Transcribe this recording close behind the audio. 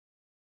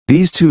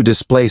These two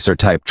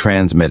displacer-type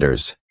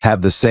transmitters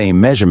have the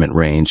same measurement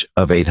range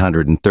of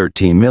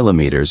 813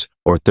 millimeters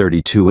or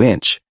 32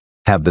 inch,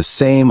 have the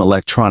same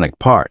electronic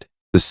part,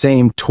 the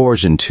same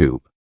torsion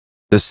tube,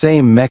 the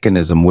same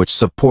mechanism which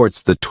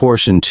supports the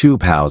torsion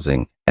tube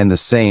housing, and the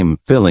same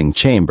filling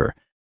chamber.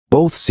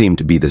 Both seem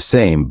to be the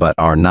same but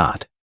are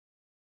not.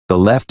 The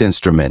left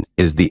instrument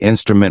is the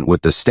instrument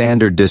with the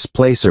standard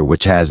displacer,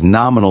 which has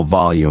nominal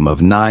volume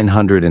of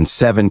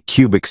 907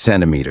 cubic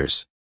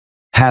centimeters,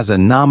 has a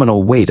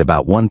nominal weight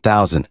about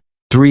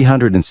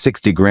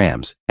 1,360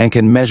 grams, and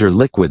can measure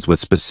liquids with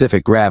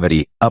specific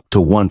gravity up to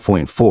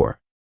 1.4,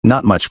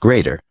 not much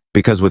greater,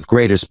 because with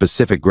greater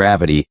specific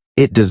gravity,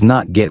 it does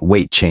not get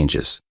weight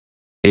changes.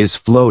 Is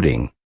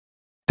floating.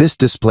 This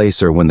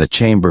displacer, when the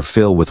chamber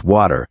fill with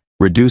water,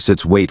 reduce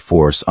its weight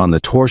force on the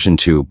torsion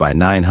tube by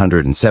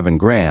 907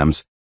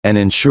 grams and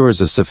ensures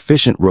a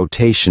sufficient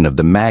rotation of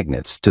the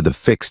magnets to the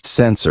fixed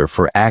sensor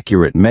for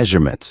accurate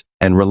measurements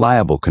and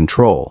reliable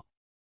control.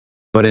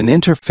 But an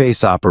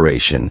interface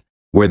operation,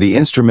 where the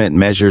instrument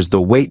measures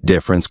the weight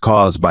difference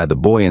caused by the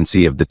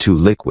buoyancy of the two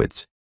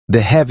liquids, the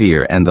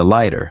heavier and the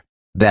lighter,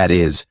 that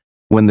is,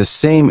 when the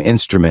same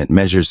instrument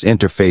measures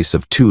interface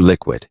of two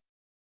liquid,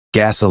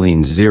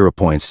 gasoline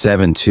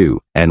 0.72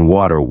 and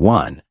water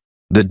 1,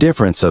 the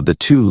difference of the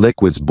two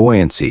liquids'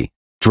 buoyancy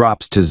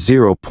drops to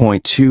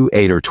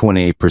 0.28 or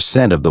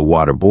 28% of the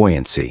water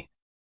buoyancy.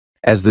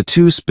 As the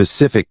two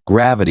specific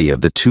gravity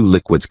of the two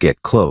liquids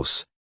get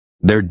close,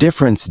 their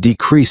difference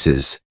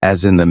decreases,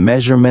 as in the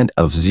measurement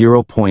of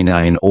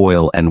 0.9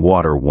 oil and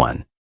water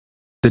 1.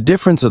 The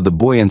difference of the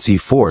buoyancy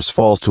force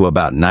falls to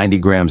about 90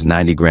 grams.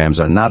 90 grams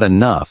are not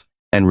enough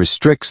and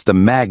restricts the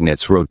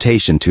magnet's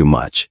rotation too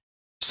much.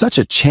 Such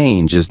a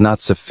change is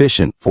not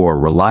sufficient for a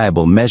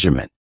reliable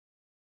measurement.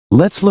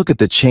 Let's look at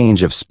the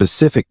change of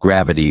specific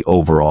gravity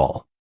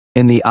overall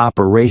in the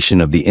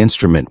operation of the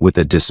instrument with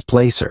a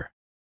displacer.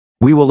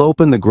 We will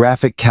open the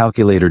graphic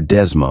calculator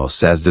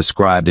Desmos as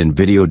described in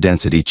video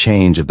density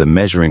change of the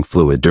measuring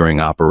fluid during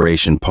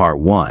operation part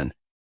 1,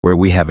 where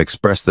we have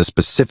expressed the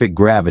specific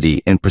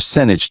gravity in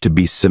percentage to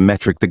be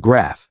symmetric the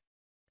graph,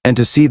 and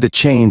to see the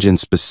change in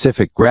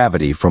specific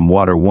gravity from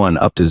water 1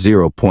 up to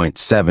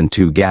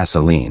 0.72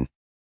 gasoline.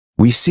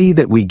 We see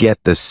that we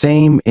get the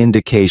same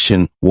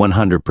indication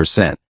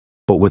 100%,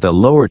 but with a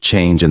lower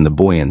change in the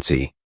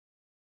buoyancy.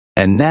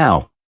 And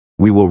now,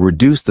 we will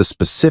reduce the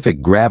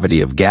specific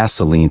gravity of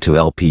gasoline to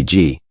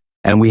LPG,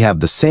 and we have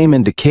the same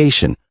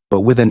indication,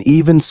 but with an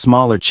even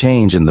smaller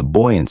change in the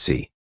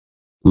buoyancy.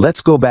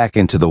 Let's go back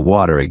into the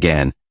water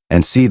again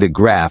and see the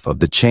graph of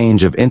the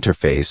change of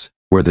interface,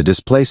 where the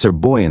displacer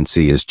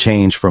buoyancy is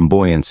changed from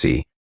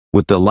buoyancy,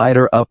 with the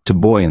lighter up to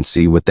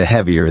buoyancy with the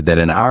heavier, that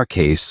in our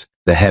case,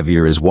 the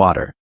heavier is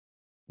water.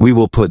 We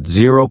will put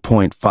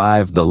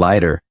 0.5 the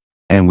lighter,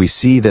 and we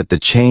see that the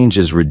change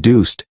is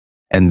reduced,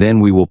 and then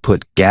we will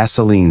put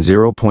gasoline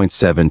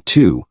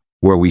 0.72,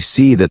 where we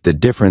see that the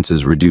difference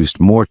is reduced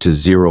more to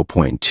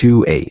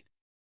 0.28.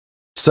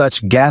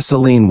 Such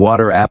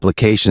gasoline-water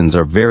applications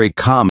are very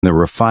common in the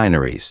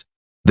refineries.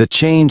 The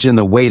change in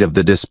the weight of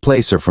the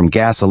displacer from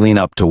gasoline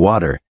up to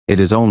water, it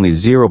is only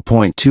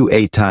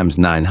 0.28 times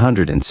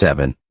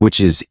 907, which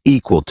is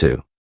equal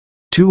to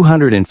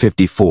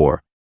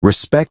 254,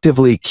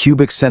 respectively,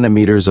 cubic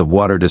centimeters of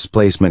water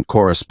displacement,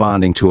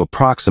 corresponding to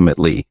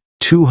approximately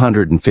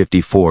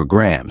 254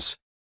 grams.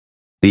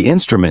 The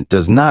instrument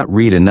does not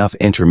read enough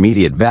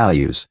intermediate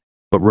values,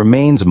 but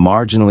remains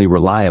marginally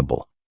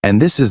reliable,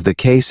 and this is the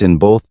case in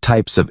both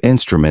types of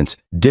instruments,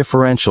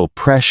 differential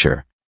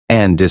pressure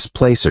and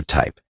displacer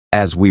type.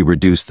 As we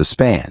reduce the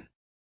span,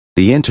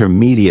 the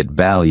intermediate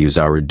values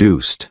are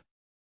reduced.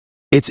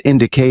 Its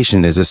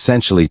indication is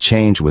essentially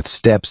change with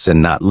steps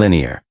and not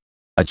linear.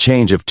 A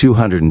change of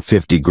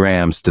 250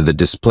 grams to the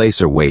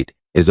displacer weight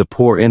is a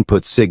poor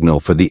input signal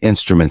for the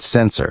instrument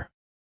sensor.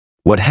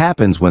 What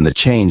happens when the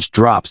change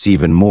drops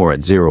even more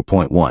at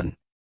 0.1?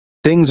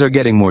 Things are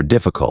getting more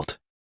difficult.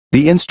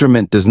 The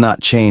instrument does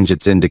not change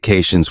its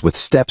indications with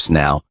steps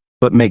now,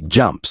 but make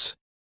jumps.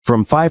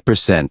 From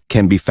 5%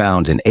 can be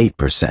found in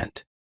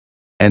 8%.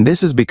 And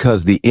this is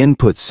because the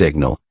input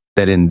signal,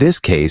 that in this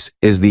case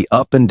is the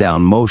up and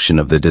down motion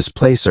of the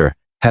displacer,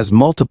 has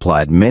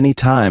multiplied many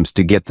times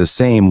to get the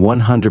same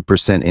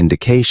 100%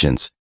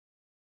 indications.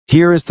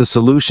 Here is the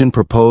solution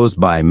proposed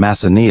by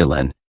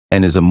Masoneilan,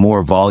 and is a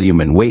more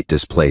volume and weight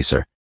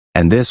displacer,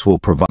 and this will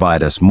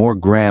provide us more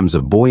grams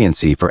of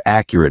buoyancy for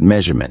accurate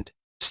measurement.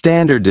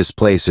 Standard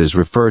displacers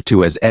referred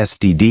to as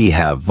STD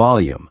have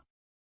volume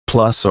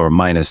plus or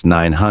minus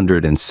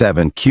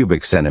 907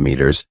 cubic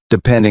centimeters,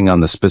 depending on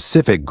the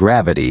specific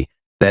gravity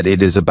that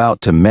it is about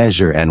to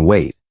measure, and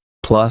weight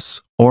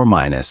plus or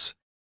minus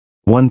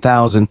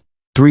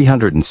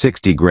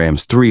 1,360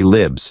 grams 3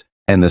 libs,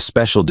 and the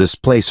special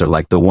displacer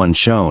like the one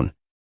shown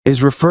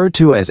is referred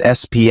to as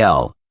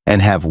SPL,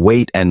 and have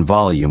weight and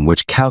volume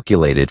which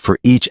calculated for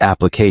each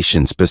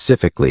application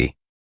specifically.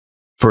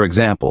 For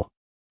example,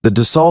 the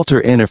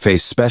desalter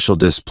interface special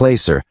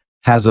displacer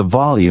has a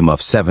volume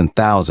of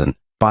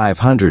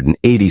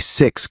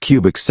 7,586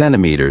 cubic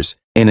centimeters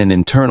in an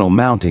internal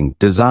mounting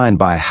designed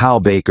by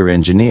Hal-Baker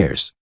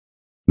engineers.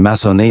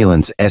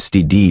 Masoneilan's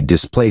STD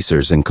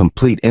displacers and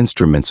complete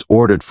instruments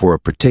ordered for a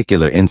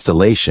particular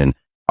installation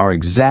are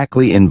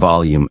exactly in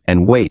volume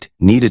and weight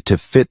needed to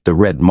fit the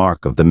red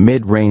mark of the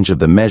mid-range of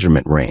the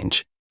measurement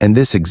range, and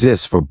this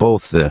exists for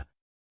both the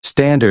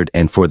standard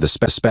and for the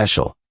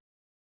special.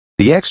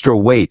 The extra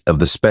weight of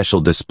the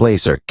special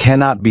displacer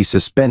cannot be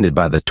suspended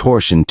by the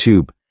torsion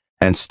tube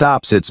and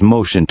stops its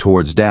motion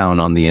towards down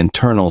on the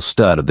internal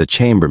stud of the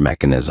chamber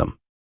mechanism.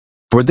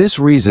 For this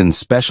reason,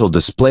 special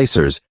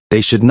displacers,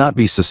 they should not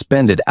be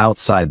suspended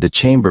outside the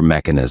chamber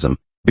mechanism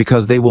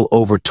because they will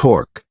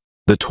over-torque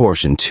the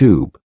torsion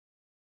tube.